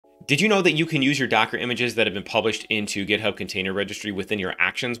Did you know that you can use your Docker images that have been published into GitHub Container Registry within your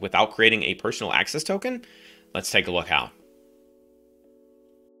actions without creating a personal access token? Let's take a look how.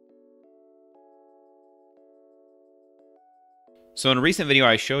 So in a recent video,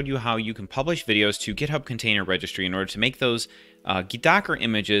 I showed you how you can publish videos to GitHub Container Registry in order to make those Docker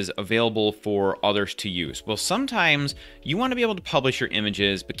images available for others to use. Well, sometimes you want to be able to publish your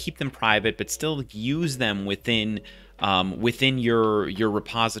images, but keep them private, but still use them within your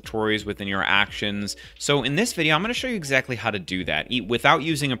repositories, within your actions. So in this video, I'm going to show you exactly how to do that without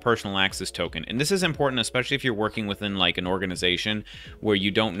using a personal access token. And this is important, especially if you're working within like an organization where you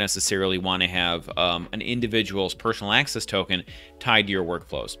don't necessarily want to have an individual's personal access token tied to your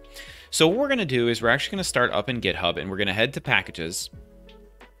workflows. So what we're going to do is we're actually going to start up in GitHub, and we're going to head to packages.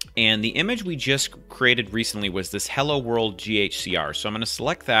 And the image we just created recently was this Hello World GHCR. So I'm going to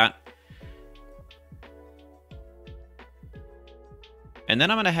select that. And then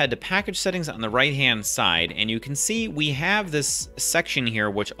I'm going to head to package settings on the right hand side, and you can see we have this section here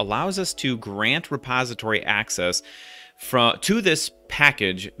which allows us to grant repository access to this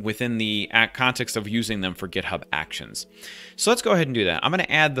package within the context of using them for GitHub Actions. So let's go ahead and do that. I'm going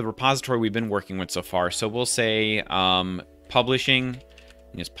to add the repository we've been working with so far. So we'll say publishing,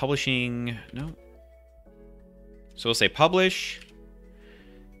 yes, publishing, no. So we'll say publish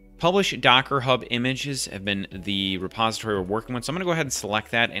Docker Hub images have been the repository we're working with. So I'm going to go ahead and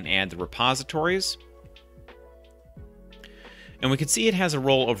select that and add the repositories. And we can see it has a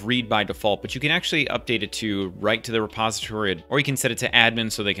role of read by default, but you can actually update it to write to the repository, or you can set it to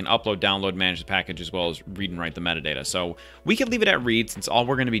admin so they can upload, download, manage the package, as well as read and write the metadata. So we could leave it at read, since all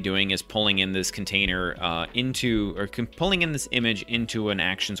we're going to be doing is pulling in this container pulling in this image into an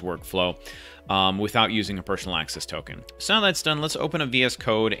actions workflow without using a personal access token. So now that's done, let's open up VS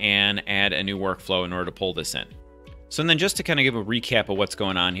Code and add a new workflow in order to pull this in. So then just to kind of give a recap of what's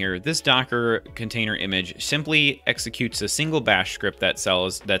going on here, this Docker container image simply executes a single bash script that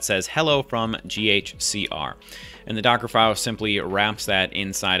says hello from GHCR. And the Docker file simply wraps that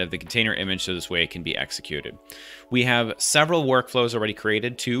inside of the container image so this way it can be executed. We have several workflows already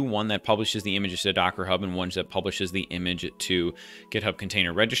created, one that publishes the images to Docker Hub and one that publishes the image to GitHub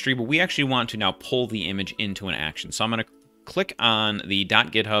Container Registry, but we actually want to now pull the image into an action. So I'm going to click on the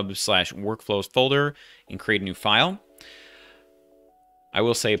 .github/workflows folder and create a new file. I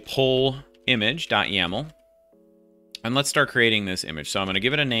will say pull image.yaml, and let's start creating this image. So I'm going to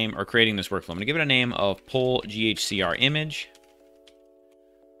give it a name, or creating this workflow. I'm going to give it a name of pull GHCR image.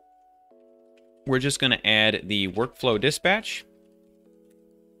 We're just going to add the workflow dispatch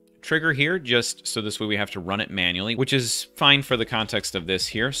trigger here, just so this way we have to run it manually, which is fine for the context of this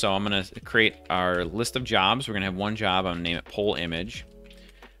here. So I'm going to create our list of jobs. We're going to have one job. I'm going to name it pull image.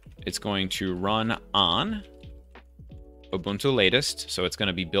 It's going to run on Ubuntu latest, so it's going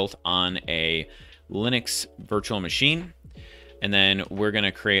to be built on a Linux virtual machine. And then we're going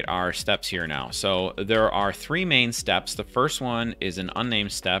to create our steps here now. So there are three main steps. The first one is an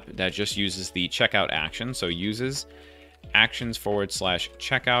unnamed step that just uses the checkout action. So uses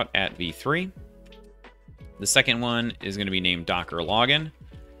actions/checkout at v3. The second one is going to be named Docker login.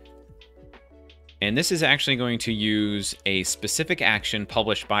 And this is actually going to use a specific action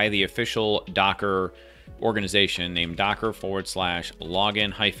published by the official Docker organization named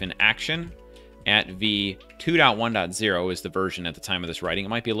Docker/login-action at v2.1.0 is the version at the time of this writing. It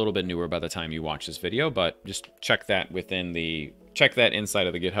might be a little bit newer by the time you watch this video, but just check that inside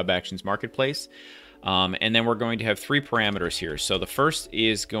of the GitHub Actions marketplace. And then we're going to have three parameters here. So the first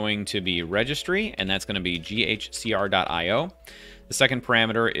is going to be registry, and that's going to be ghcr.io. The second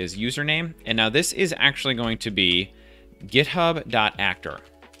parameter is username, and now this is actually going to be github.actor.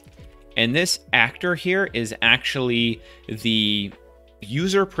 And this actor here is actually the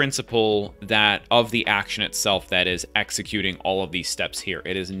user principal of the action itself that is executing all of these steps here.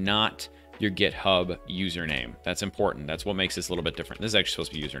 It is not your GitHub username. That's important. That's what makes this a little bit different. This is actually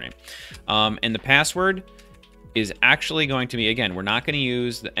supposed to be username. And the password is actually going to be, again, we're not going to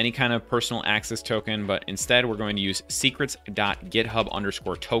use any kind of personal access token, but instead we're going to use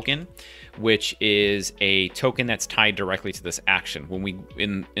secrets.github_token, which is a token that's tied directly to this action. When we,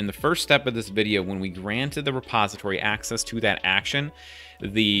 in the first step of this video, when we granted the repository access to that action,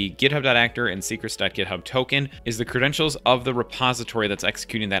 the github.actor and secrets.github token is the credentials of the repository that's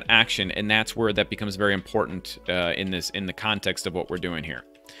executing that action, and that's where that becomes very important in the context of what we're doing here.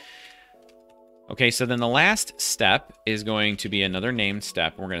 Okay, so then the last step is going to be another named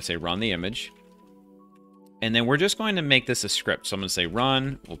step. We're going to say run the image. And then we're just going to make this a script. So I'm going to say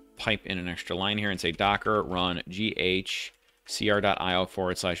run. We'll pipe in an extra line here and say docker run ghcr.io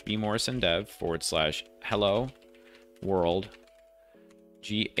 /bmorrisondev /hello world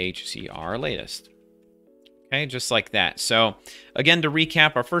GHCR latest. Okay, just like that. So again, to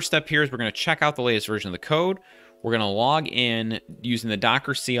recap, our first step here is we're going to check out the latest version of the code. We're going to log in using the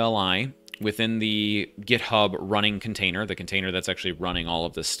Docker CLI within the GitHub running container, the container that's actually running all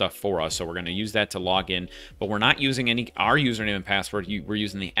of this stuff for us. So we're going to use that to log in, but we're not using our username and password. We're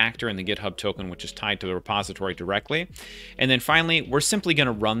using the actor and the GitHub token, which is tied to the repository directly. And then finally, we're simply going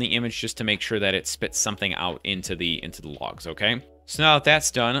to run the image just to make sure that it spits something out into the logs, okay? So now that that's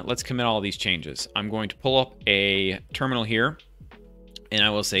done, let's commit all of these changes. I'm going to pull up a terminal here, and I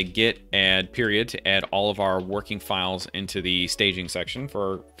will say git add period to add all of our working files into the staging section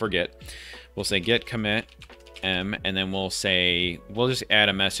for Git. We'll say git commit m, and then we'll just add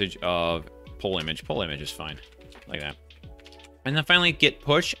a message of pull image. Pull image is fine, like that. And then finally git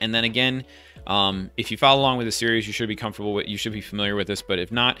push, and then again, if you follow along with the series, you should be familiar with this, but if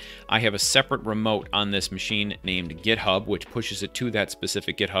not, I have a separate remote on this machine named GitHub, which pushes it to that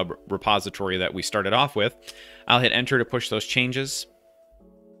specific GitHub repository that we started off with. I'll hit enter to push those changes.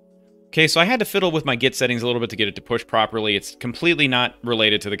 Okay, so I had to fiddle with my Git settings a little bit to get it to push properly. It's completely not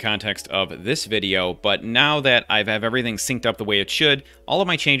related to the context of this video, but now that I have everything synced up the way it should, all of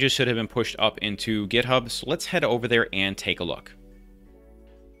my changes should have been pushed up into GitHub. So let's head over there and take a look.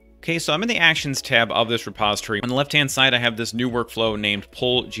 Okay, so I'm in the Actions tab of this repository. On the left-hand side, I have this new workflow named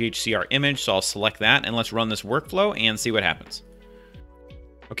pull GHCR image, so I'll select that, and let's run this workflow and see what happens.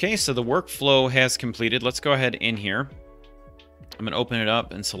 Okay, so the workflow has completed. Let's go ahead in here. I'm going to open it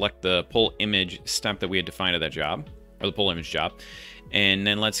up and select the pull image step that we had defined at that job, or the pull image job. And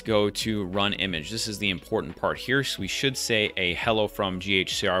then let's go to run image. This is the important part here. So we should say a hello from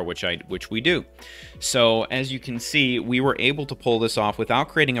GHCR, which we do. So as you can see, we were able to pull this off without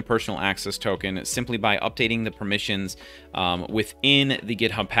creating a personal access token, simply by updating the permissions within the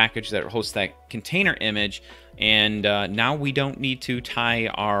GitHub package that hosts that container image. And now we don't need to tie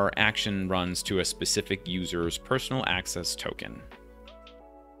our action runs to a specific user's personal access token.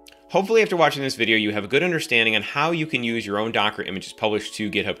 Hopefully after watching this video, you have a good understanding on how you can use your own Docker images published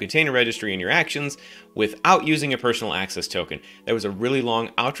to GitHub Container Registry in your actions without using a personal access token. That was a really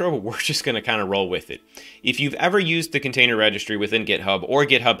long outro, but we're just going to kind of roll with it. If you've ever used the container registry within GitHub or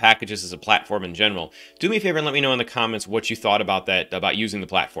GitHub packages as a platform in general, do me a favor and let me know in the comments what you thought about that, about using the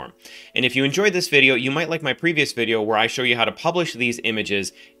platform. And if you enjoyed this video, you might like my previous video where I show you how to publish these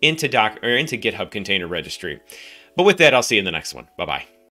images into GitHub Container Registry. But with that, I'll see you in the next one. Bye-bye.